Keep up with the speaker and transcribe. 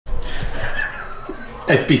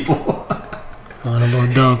Hey, people. I don't know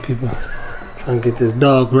about dog people. Trying to get this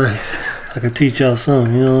dog right. I can teach y'all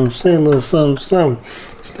something, you know what I'm saying? A little something.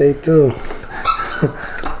 Stay tuned.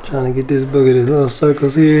 Trying to get this booger, these little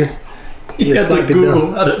circles here. You have to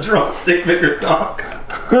Google how to draw a stick figure dog.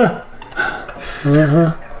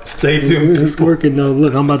 Stay tuned. It's working though.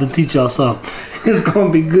 Look, I'm about to teach y'all something. It's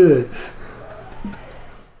gonna be good.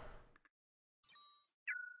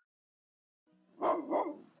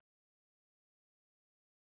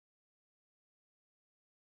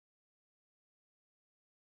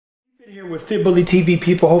 Here with Fit Bully TV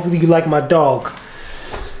people. Hopefully you like my dog.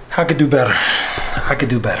 I could do better. I could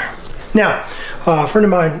do better. Now, a friend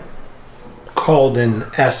of mine called and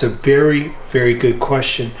asked a very, very good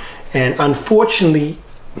question. And unfortunately,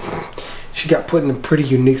 she got put in a pretty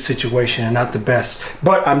unique situation and not the best.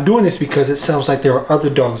 But I'm doing this because it sounds like there are other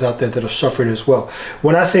dogs out there that are suffering as well.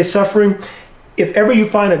 When I say suffering, if ever you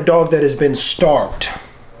find a dog that has been starved,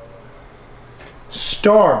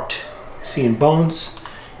 seeing bones,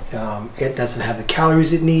 it doesn't have the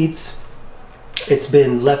calories it needs, it's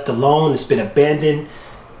been left alone, it's been abandoned.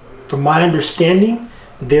 From my understanding,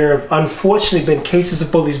 there have unfortunately been cases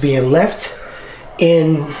of bullies being left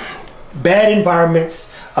in bad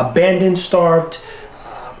environments, abandoned, starved,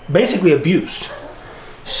 basically abused.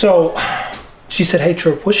 So she said, "Hey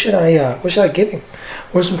Trev, what should I give him?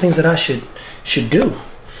 What are some things that I should do?"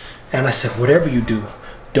 And I said, "Whatever you do,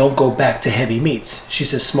 don't go back to heavy meats." She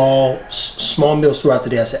said, small meals throughout the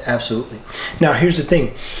day. I said, absolutely. Now, here's the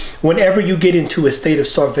thing. Whenever you get into a state of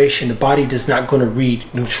starvation, the body is not going to read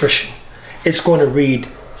nutrition. It's going to read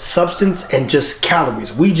substance and just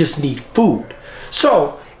calories. We just need food.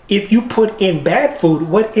 So if you put in bad food,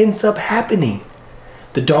 what ends up happening?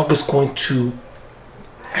 The dog is going to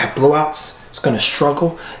have blowouts. It's going to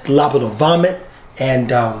struggle, liable to vomit,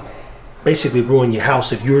 and basically ruin your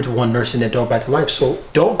house if you're the one nursing that dog back to life. So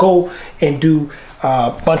don't go and do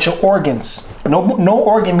a bunch of organs. No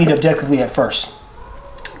organ meat objectively at first,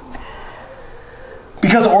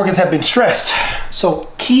 because the organs have been stressed.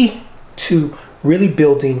 So key to really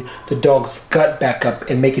building the dog's gut back up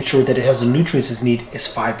and making sure that it has the nutrients it needs is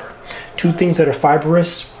fiber. Two things that are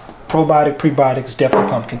fibrous, probiotic, prebiotics,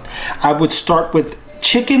 definitely pumpkin. I would start with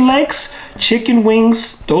chicken legs, chicken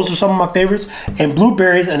wings, those are some of my favorites, and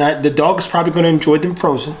blueberries, and the dog is probably going to enjoy them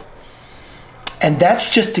frozen. And that's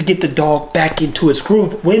just to get the dog back into its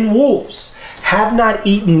groove. When wolves have not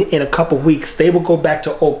eaten in a couple weeks, they will go back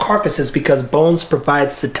to old carcasses because bones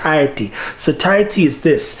provide satiety. Satiety is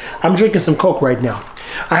this. I'm drinking some Coke right now.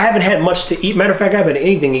 I haven't had much to eat. Matter of fact, I haven't had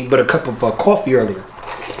anything to eat but a cup of coffee earlier.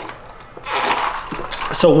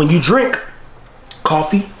 So when you drink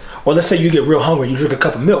coffee, or let's say you get real hungry, you drink a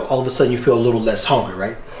cup of milk, all of a sudden you feel a little less hungry,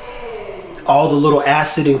 right? All the little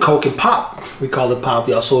acid in Coke and pop, we call it pop,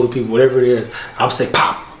 y'all soda people, whatever it is, I'll say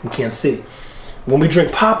pop, you can't see. When we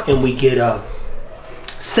drink pop and we get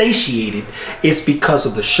satiated, it's because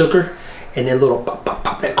of the sugar and then little pop, pop,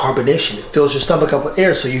 pop, that carbonation. It fills your stomach up with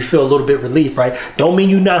air, so you feel a little bit relief, right? Don't mean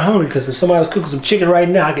you're not hungry, because if somebody was cooking some chicken right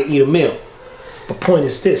now, I could eat a meal. The point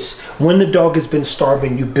is this: when the dog has been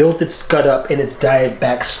starving, you build its gut up and its diet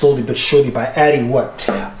back slowly but surely by adding what?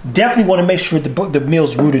 Definitely want to make sure the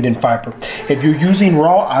meal's rooted in fiber. If you're using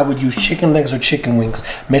raw, I would use chicken legs or chicken wings.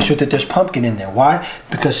 Make sure that there's pumpkin in there. Why?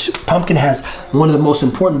 Because pumpkin has one of the most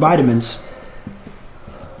important vitamins,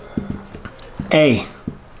 A.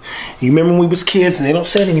 You remember when we was kids, and they don't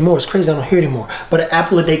say it anymore, it's crazy, I don't hear it anymore, but an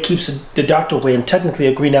apple a day keeps the doctor away, and technically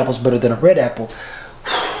a green apple is better than a red apple.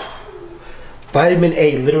 Vitamin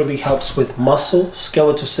A literally helps with muscle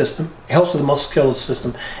skeletal system. It helps with the muscle skeletal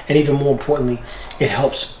system, and even more importantly, it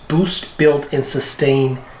helps boost, build, and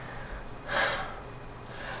sustain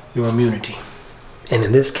your immunity. And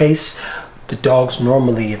in this case, the dogs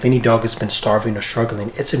normally, if any dog has been starving or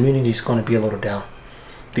struggling, its immunity is going to be a little down.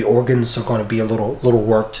 The organs are going to be a little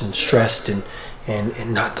worked and stressed and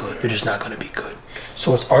not good. They're just not going to be good.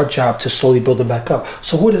 So it's our job to slowly build them back up.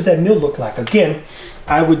 So what does that meal look like? Again,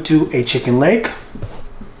 I would do a chicken leg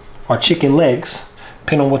or chicken legs,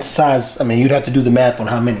 depending on what size. I mean, you'd have to do the math on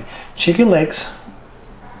how many. Chicken legs,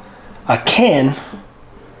 a can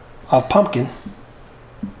of pumpkin,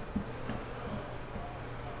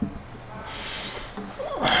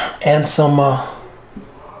 and some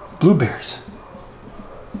blueberries.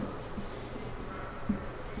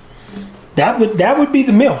 That would be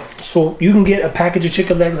the meal. So you can get a package of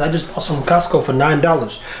chicken legs. I just bought some from Costco for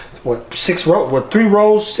 $9. What, 6 rows? What, 3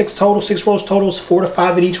 rows? 6 total? 6 rows totals? 4 to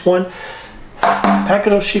 5 in each one. Pack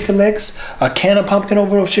of those chicken legs, a can of pumpkin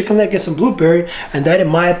over those chicken legs, get some blueberry, and that, in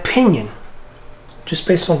my opinion, just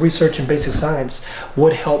based on research and basic science,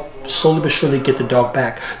 would help slowly but surely get the dog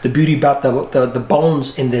back. The beauty about the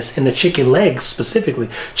bones in this, in the chicken legs specifically,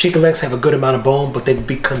 chicken legs have a good amount of bone, but they would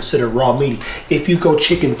be considered raw meat. If you go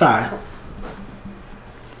chicken thigh,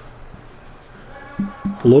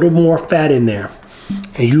 a little more fat in there,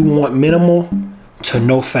 and you want minimal to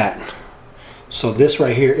no fat. So this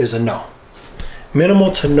right here is a no.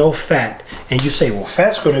 Minimal to no fat. And you say, well,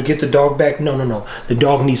 fat's going to get the dog back. No, no, no. The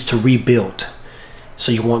dog needs to rebuild.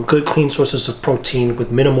 So you want good, clean sources of protein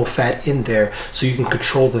with minimal fat in there so you can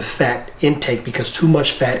control the fat intake, because too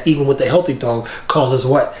much fat, even with a healthy dog, causes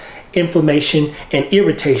what? Inflammation and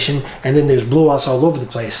irritation, and then there's blowouts all over the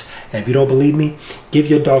place. And if you don't believe me, give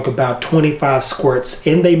your dog about 25 squirts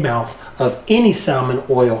in their mouth of any salmon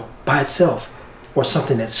oil by itself, or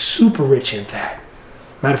something that's super rich in fat.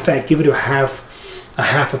 Matter of fact, give it a half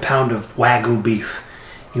a pound of Wagyu beef.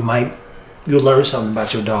 You'll learn something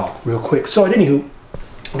about your dog real quick. So anywho,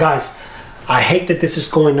 guys, I hate that this is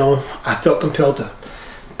going on. I felt compelled to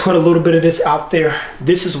put a little bit of this out there.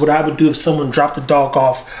 This is what I would do if someone dropped the dog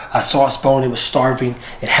off. I saw its bone, it was starving.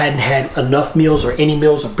 It hadn't had enough meals or any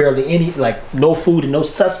meals or barely any, like no food and no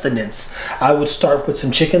sustenance. I would start with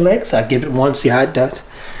some chicken legs. I'd give it one, see how it does.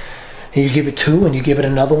 And you give it two, and you give it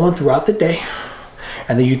another one throughout the day.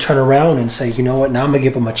 And then you turn around and say, you know what, now I'm gonna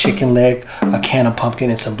give them a chicken leg, a can of pumpkin,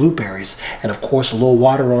 and some blueberries. And of course, a little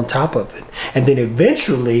water on top of it. And then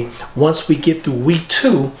eventually, once we get through week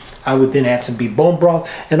 2, I would then add some beef bone broth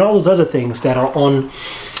and all those other things that are on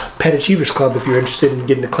Pet Achievers Club if you're interested in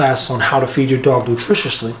getting a class on how to feed your dog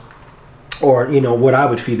nutritiously. Or, you know, what I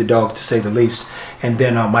would feed the dog, to say the least. And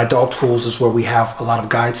then my dog tools is where we have a lot of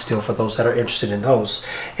guides still for those that are interested in those.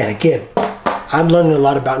 And again, I'm learning a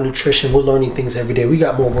lot about nutrition. We're learning things every day. We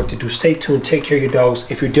got more work to do. Stay tuned. Take care of your dogs.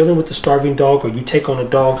 If you're dealing with a starving dog, or you take on a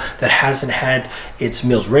dog that hasn't had its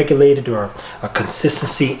meals regulated or a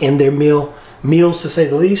consistency in their meals, to say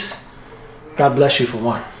the least, God bless you for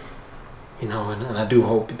one. You know, and I do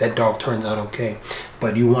hope that dog turns out okay.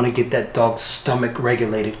 But you want to get that dog's stomach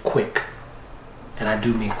regulated quick. And I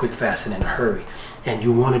do mean quick, fast, and in a hurry. And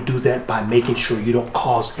you want to do that by making sure you don't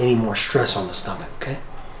cause any more stress on the stomach, okay?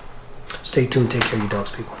 Stay tuned. Take care of your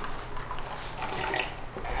dogs, people.